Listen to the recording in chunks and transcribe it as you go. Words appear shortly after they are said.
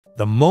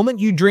The moment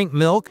you drink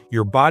milk,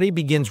 your body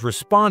begins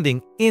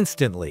responding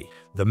instantly.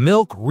 The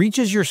milk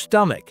reaches your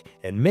stomach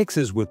and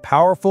mixes with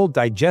powerful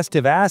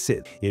digestive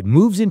acid. It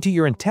moves into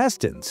your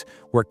intestines,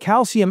 where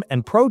calcium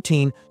and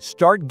protein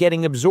start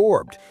getting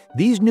absorbed.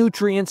 These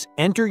nutrients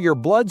enter your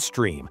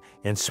bloodstream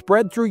and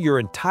spread through your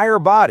entire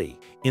body.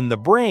 In the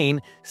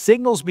brain,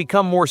 signals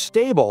become more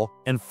stable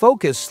and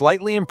focus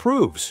slightly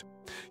improves.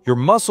 Your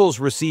muscles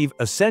receive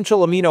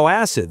essential amino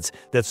acids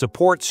that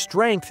support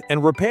strength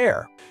and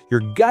repair. Your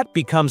gut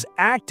becomes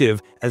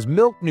active as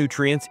milk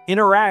nutrients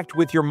interact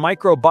with your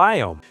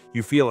microbiome.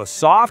 You feel a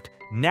soft,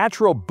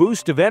 natural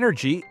boost of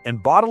energy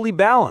and bodily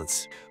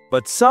balance.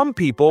 But some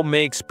people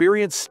may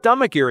experience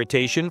stomach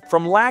irritation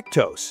from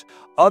lactose.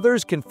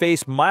 Others can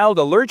face mild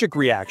allergic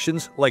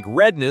reactions like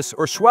redness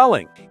or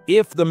swelling.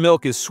 If the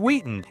milk is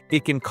sweetened,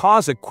 it can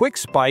cause a quick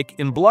spike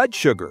in blood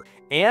sugar.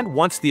 And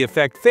once the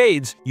effect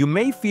fades, you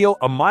may feel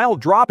a mild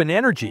drop in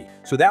energy.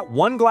 So that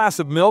one glass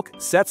of milk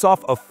sets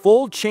off a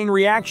full chain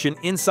reaction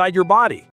inside your body.